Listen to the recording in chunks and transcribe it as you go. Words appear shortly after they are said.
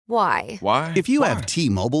Why? Why? If you have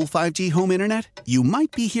T-Mobile 5G home internet, you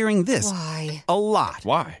might be hearing this Why? a lot.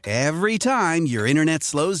 Why? Every time your internet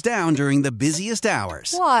slows down during the busiest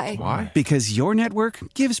hours. Why? Why? Because your network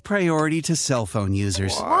gives priority to cell phone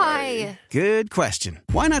users. Why? Good question.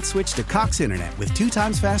 Why not switch to Cox Internet with 2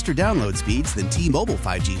 times faster download speeds than T-Mobile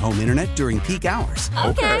 5G home internet during peak hours?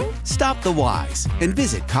 Okay. Stop the whys and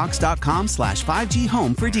visit cox.com/5G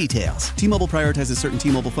home for details. T-Mobile prioritizes certain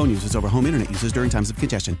T-Mobile phone users over home internet users during times of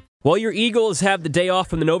congestion. While your Eagles have the day off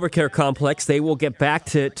from the NovaCare complex, they will get back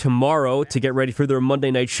to tomorrow to get ready for their Monday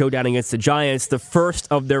night showdown against the Giants, the first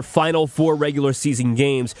of their final 4 regular season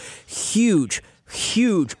games. Huge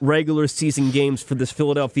regular season games for this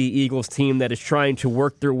Philadelphia Eagles team that is trying to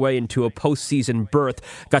work their way into a postseason berth.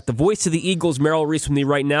 Got the voice of the Eagles, Merrill Reese, with me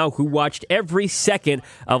right now, who watched every second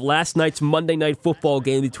of last night's Monday Night Football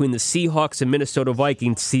game between the Seahawks and Minnesota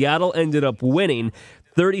Vikings. Seattle ended up winning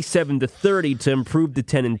 37-30 to improve to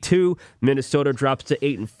 10-2. Minnesota drops to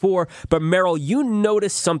 8-4. But Merrill, you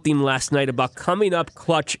noticed something last night about coming up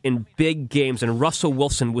clutch in big games, and Russell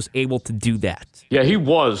Wilson was able to do that. Yeah, he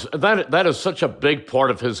was. That is such a big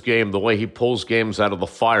part of his game, the way he pulls games out of the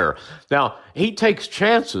fire. Now, he takes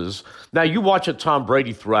chances. Now, you watch a Tom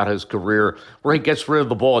Brady throughout his career where he gets rid of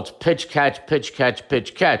the ball. It's pitch, catch, pitch, catch,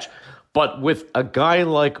 pitch, catch. But with a guy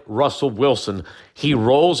like Russell Wilson, he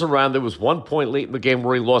rolls around. There was one point late in the game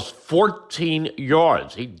where he lost 14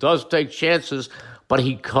 yards. He does take chances, but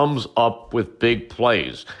he comes up with big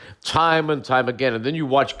plays time and time again. And then you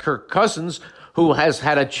watch Kirk Cousins, who has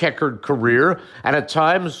had a checkered career, and at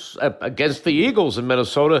times against the Eagles in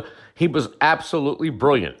Minnesota, he was absolutely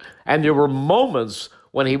brilliant. And there were moments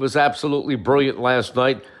when he was absolutely brilliant last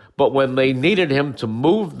night, but when they needed him to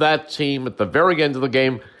move that team at the very end of the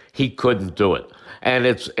game, he couldn't do it. And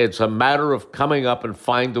it's a matter of coming up and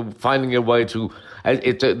finding a way to,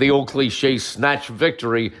 the old cliche, snatch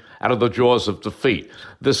victory out of the jaws of defeat.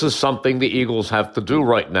 This is something the Eagles have to do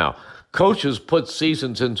right now. Coaches put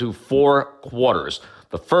seasons into 4 quarters.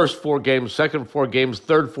 The first 4 games, second 4 games,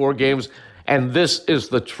 third 4 games, and this is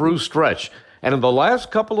the true stretch. And in the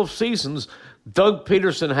last couple of seasons, Doug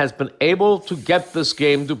Peterson has been able to get this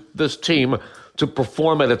team to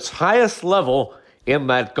perform at its highest level in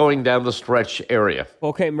that going down the stretch area.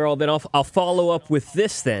 Okay, Merrill, then I'll follow up with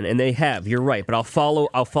this then, and they have, you're right, but I'll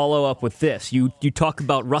follow up with this. You talk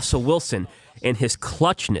about Russell Wilson and his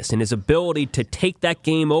clutchness and his ability to take that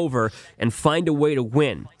game over and find a way to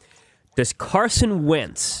win. Does Carson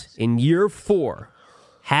Wentz in year 4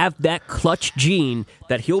 have that clutch gene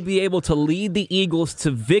that he'll be able to lead the Eagles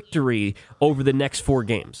to victory over the next 4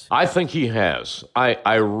 games? I think he has.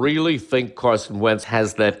 I really think Carson Wentz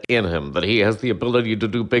has that in him, that he has the ability to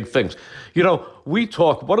do big things. You know, we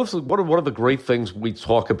talk, one of the great things we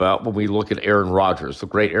talk about when we look at Aaron Rodgers, the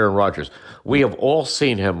great Aaron Rodgers, we have all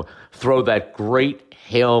seen him throw that great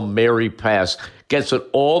Hail Mary pass, gets it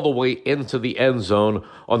all the way into the end zone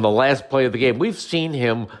on the last play of the game. We've seen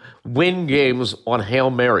him win games on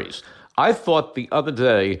Hail Marys. I thought the other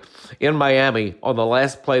day in Miami on the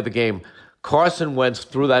last play of the game, Carson Wentz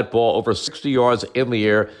threw that ball over 60 yards in the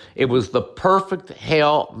air. It was the perfect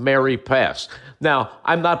Hail Mary pass. Now,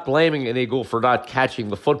 I'm not blaming an Eagle for not catching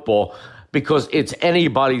the football because it's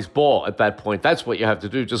anybody's ball at that point. That's what you have to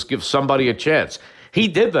do, just give somebody a chance. He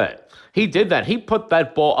did that. He put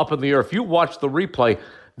that ball up in the air. If you watch the replay,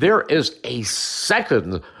 there is a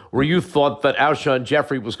second where you thought that Alshon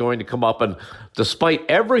Jeffrey was going to come up and, despite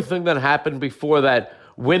everything that happened before that,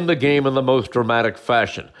 win the game in the most dramatic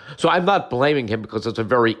fashion. So I'm not blaming him because it's a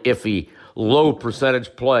very iffy, low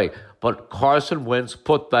percentage play. But Carson Wentz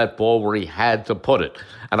put that ball where he had to put it.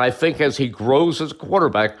 And I think as he grows as a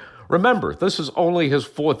quarterback, remember, this is only his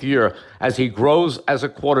 4th year. As he grows as a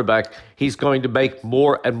quarterback, he's going to make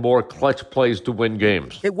more and more clutch plays to win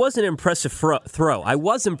games. It was an impressive throw. I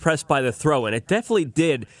was impressed by the throw, and it definitely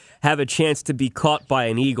did have a chance to be caught by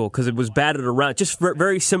an Eagle because it was batted around, just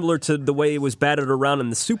very similar to the way it was batted around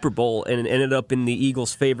in the Super Bowl and ended up in the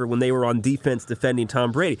Eagles' favor when they were on defense defending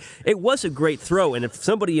Tom Brady. It was a great throw, and if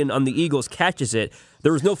somebody on the Eagles catches it,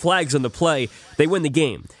 there was no flags on the play, they win the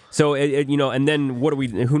game. So, and then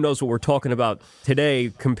who knows what we're talking about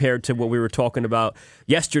today compared to what we were talking about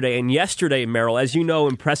yesterday. And yesterday, Merrill, as you know,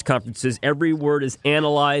 in press conferences, every word is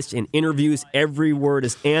analyzed. In interviews, every word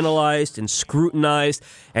is analyzed and scrutinized.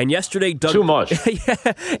 And yesterday, Doug... Too much.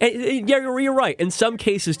 Yeah, you're right. In some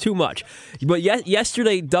cases, too much. But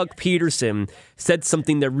yesterday, Doug Peterson said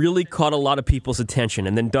something that really caught a lot of people's attention.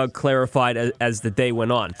 And then Doug clarified as the day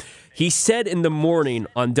went on. He said in the morning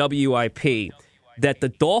on WIP that the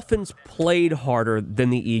Dolphins played harder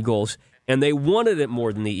than the Eagles, and they wanted it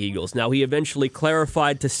more than the Eagles. Now, he eventually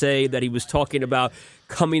clarified to say that he was talking about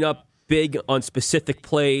coming up big on specific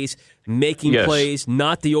plays, making plays,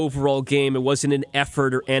 not the overall game. It wasn't an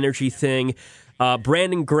effort or energy thing.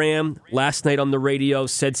 Brandon Graham last night on the radio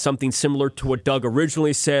said something similar to what Doug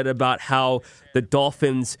originally said about how the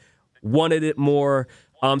Dolphins wanted it more.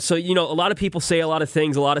 So, a lot of people say a lot of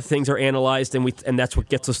things are analyzed, and that's what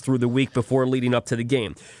gets us through the week before leading up to the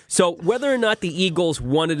game. So whether or not the Eagles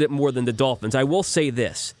wanted it more than the Dolphins, I will say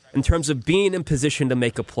this, in terms of being in position to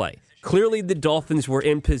make a play. Clearly the Dolphins were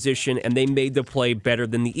in position, and they made the play better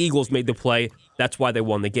than the Eagles made the play. That's why they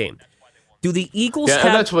won the game. Do the Eagles have...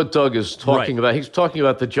 and that's what Doug is talking about. He's talking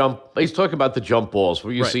about the jump. He's talking about the jump balls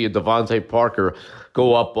where you see a Devontae Parker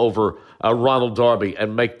go up over Ronald Darby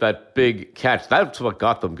and make that big catch. That's what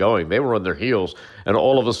got them going. They were on their heels, and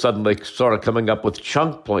all of a sudden they started coming up with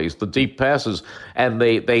chunk plays, the deep passes, and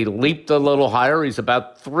they leaped a little higher. He's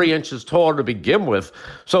about 3 inches taller to begin with.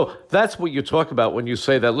 So that's what you talk about when you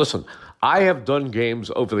say that. Listen, I have done games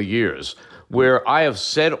over the years where I have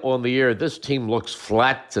said on the air, this team looks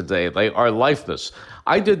flat today. They are lifeless.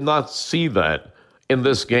 I did not see that in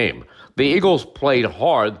this game. The Eagles played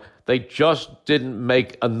hard. They just didn't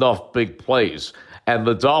make enough big plays. And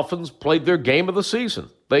the Dolphins played their game of the season.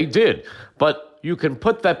 They did. But you can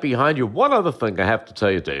put that behind you. One other thing I have to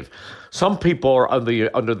tell you, Dave. Some people are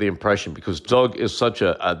under the impression, because Doug is such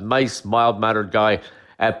a nice, mild-mannered guy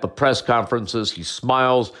at the press conferences. He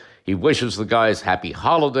smiles. He wishes the guys happy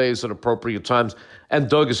holidays at appropriate times. And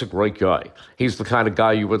Doug is a great guy. He's the kind of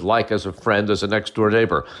guy you would like as a friend, as a next-door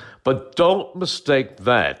neighbor. But don't mistake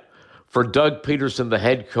that for Doug Peterson, the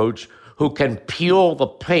head coach, who can peel the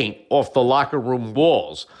paint off the locker room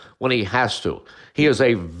walls when he has to. He is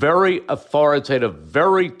a very authoritative,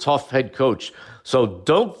 very tough head coach. So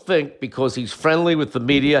don't think because he's friendly with the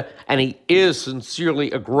media, and he is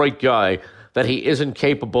sincerely a great guy, that he isn't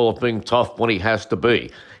capable of being tough when he has to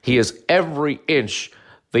be. He is every inch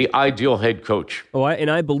the ideal head coach. Oh,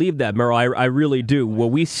 I believe that, Merrill. I really do.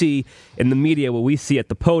 What we see in the media, what we see at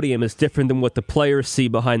the podium is different than what the players see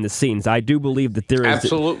behind the scenes. I do believe that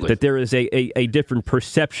there is a different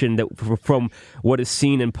perception from what is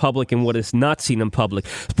seen in public and what is not seen in public.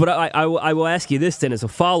 But I will ask you this then as a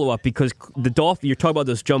follow-up, because the Dolphins, you're talking about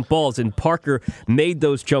those jump balls, and Parker made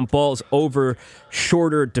those jump balls over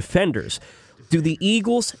shorter defenders. Do the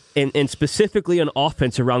Eagles, and specifically on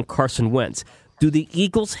offense around Carson Wentz, do the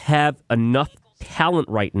Eagles have enough talent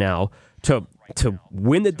right now to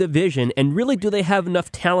win the division, and really do they have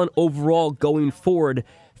enough talent overall going forward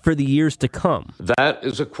for the years to come? That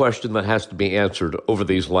is a question that has to be answered over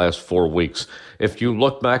these last 4 weeks. If you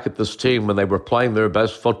look back at this team when they were playing their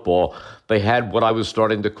best football, they had what I was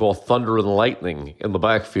starting to call thunder and lightning in the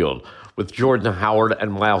backfield with Jordan Howard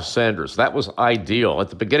and Miles Sanders. That was ideal. At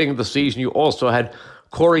the beginning of the season, you also had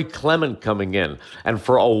Corey Clement coming in, and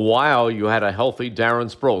for a while you had a healthy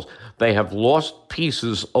Darren Sproles. They have lost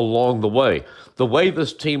pieces along the way. The way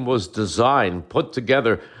this team was designed, put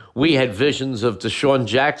together, we had visions of Deshaun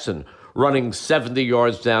Jackson running 70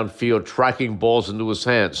 yards downfield, tracking balls into his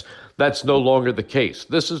hands. That's no longer the case.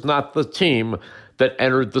 This is not the team that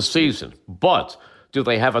entered the season. But do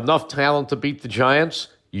they have enough talent to beat the Giants?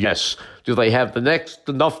 Yes. Do they have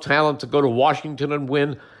enough talent to go to Washington and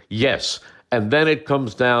win? Yes. And then it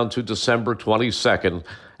comes down to December 22nd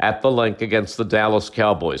at the Link against the Dallas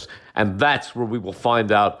Cowboys. And that's where we will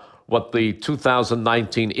find out what the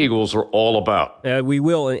 2019 Eagles are all about. We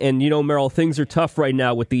will. And Merrill, things are tough right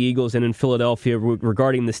now with the Eagles and in Philadelphia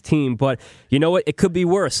regarding this team. But you know what? It could be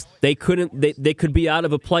worse. They could be out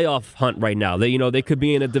of a playoff hunt right now. They could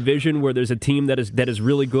be in a division where there's a team that is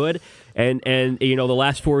really good. And the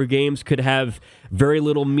last 4 games could have very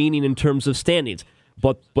little meaning in terms of standings.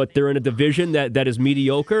 But they're in a division that is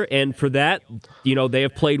mediocre, and for that, they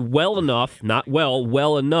have played well enough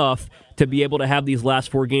to be able to have these last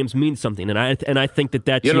 4 games mean something. And I think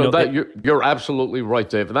that's you're absolutely right,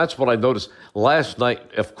 Dave. And that's what I noticed last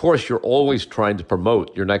night. Of course, you're always trying to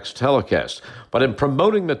promote your next telecast, but in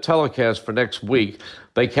promoting the telecast for next week,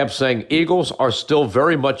 they kept saying Eagles are still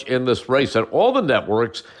very much in this race, and all the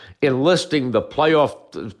networks enlisting the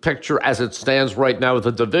playoff picture as it stands right now with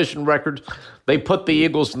the division record, they put the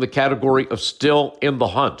Eagles in the category of still in the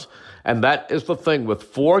hunt. And that is the thing. With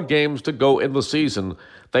 4 games to go in the season,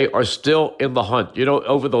 they are still in the hunt.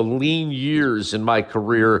 Over the lean years in my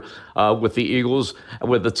career with the Eagles,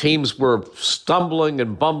 where the teams were stumbling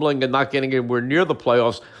and bumbling and not getting anywhere near the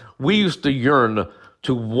playoffs, we used to yearn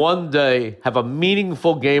to one day have a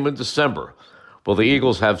meaningful game in December. Well, the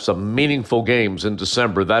Eagles have some meaningful games in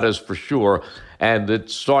December, that is for sure. And it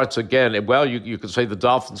starts again. Well, you could say the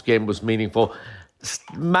Dolphins game was meaningful.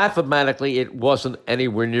 mathematically, it wasn't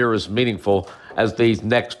anywhere near as meaningful as these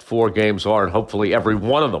next 4 games are, and hopefully every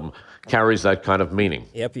one of them carries that kind of meaning.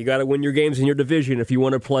 Yep, you got to win your games in your division if you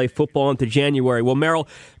want to play football into January. Well, Merrill,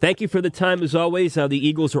 thank you for the time as always. The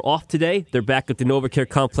Eagles are off today. They're back at the NovaCare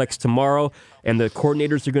Complex tomorrow, and the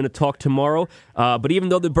coordinators are going to talk tomorrow. But even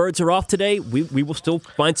though the Birds are off today, we will still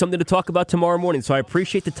find something to talk about tomorrow morning. So I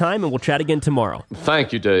appreciate the time, and we'll chat again tomorrow.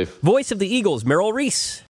 Thank you, Dave. Voice of the Eagles, Merrill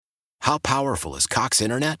Reese. How powerful is Cox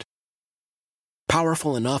Internet?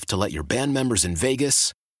 Powerful enough to let your band members in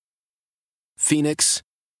Vegas, Phoenix,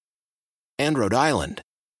 and Rhode Island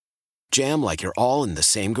jam like you're all in the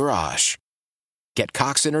same garage. Get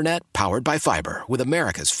Cox Internet powered by fiber with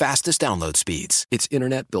America's fastest download speeds. It's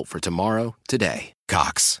internet built for tomorrow, today.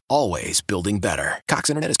 Cox, always building better. Cox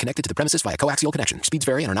Internet is connected to the premises via coaxial connection. Speeds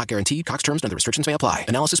vary and are not guaranteed. Cox terms and other restrictions may apply.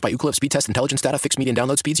 Analysis by Ookla Speed Test Intelligence Data. Fixed median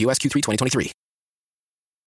download speeds. US Q3 2023.